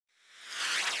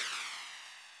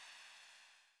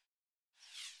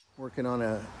Working on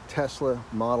a Tesla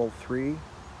Model 3.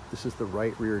 This is the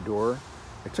right rear door.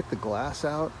 I took the glass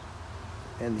out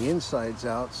and the insides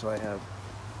out so I have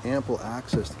ample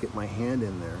access to get my hand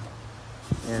in there.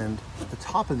 And at the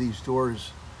top of these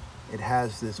doors, it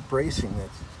has this bracing that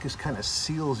just kind of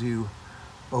seals you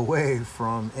away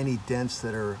from any dents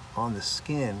that are on the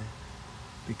skin,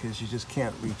 because you just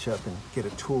can't reach up and get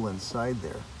a tool inside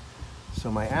there.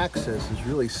 So my access is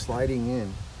really sliding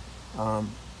in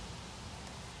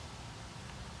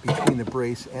between the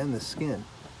brace and the skin.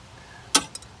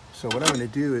 So what I'm going to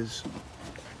do is,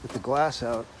 with the glass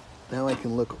out, now I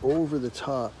can look over the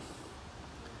top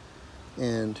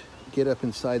and get up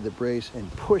inside the brace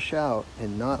and push out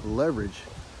and not leverage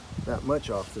that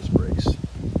much off this brace.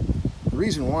 The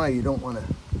reason why you don't want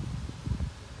to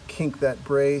kink that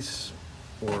brace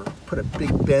or put a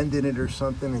big bend in it or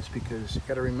something is because you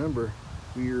got to remember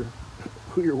who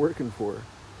you're working for.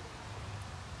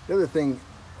 The other thing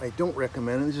I don't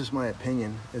recommend, and this is my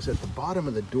opinion, is at the bottom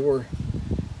of the door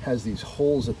has these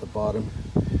holes at the bottom.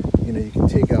 You know, you can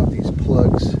take out these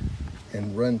plugs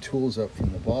and run tools up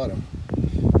from the bottom.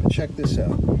 But check this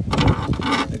out.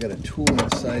 I got a tool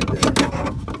inside there.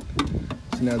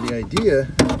 So now the idea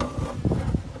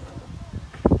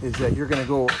is that you're going to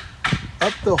go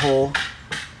up the hole,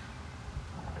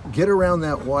 get around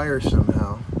that wire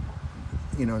somehow,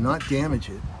 you know, not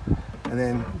damage it, and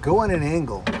then go on an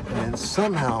angle and then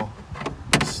somehow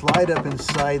slide up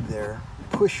inside there,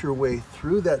 push your way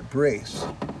through that brace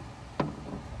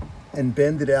and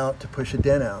bend it out to push a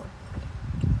dent out.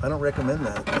 I don't recommend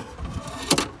that.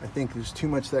 I think there's too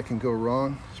much that can go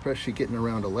wrong, especially getting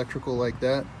around electrical like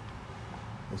that.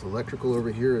 There's electrical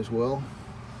over here as well.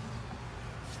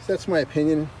 So that's my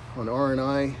opinion on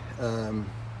R&I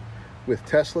with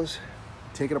Teslas.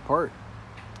 Take it apart.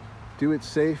 Do it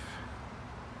safe.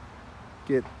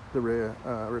 Get the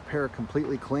repair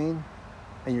completely clean,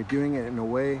 and you're doing it in a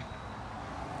way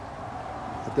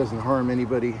that doesn't harm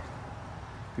anybody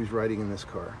who's riding in this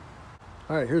car.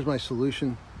 All right, here's my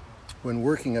solution when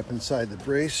working up inside the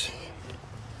brace.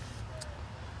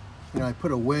 You know, I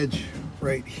put a wedge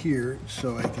right here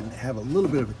so I can have a little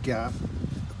bit of a gap,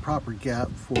 the proper gap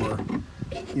for,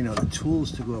 you know, the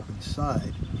tools to go up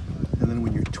inside. And then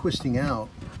when you're twisting out,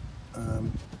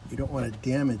 you don't want to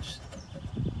damage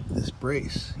this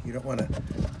brace. You don't want to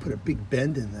put a big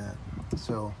bend in that.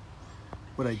 So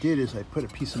what I did is I put a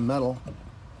piece of metal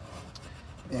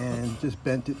and just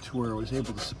bent it to where I was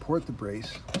able to support the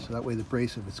brace. So that way the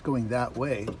brace, if it's going that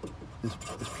way, this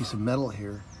piece of metal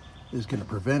here is going to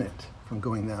prevent it from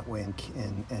going that way and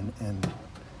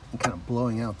kind of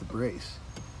blowing out the brace.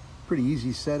 Pretty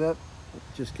easy setup.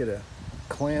 Just get a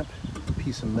clamp, a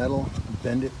piece of metal,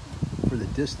 bend it for the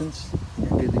distance,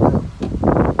 and you're good to go.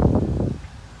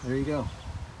 There you go.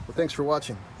 Well, thanks for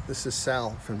watching. This is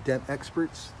Sal from Dent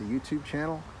Experts, the YouTube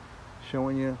channel,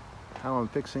 showing you how I'm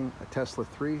fixing a Tesla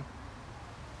 3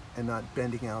 and not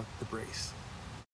bending out the brace.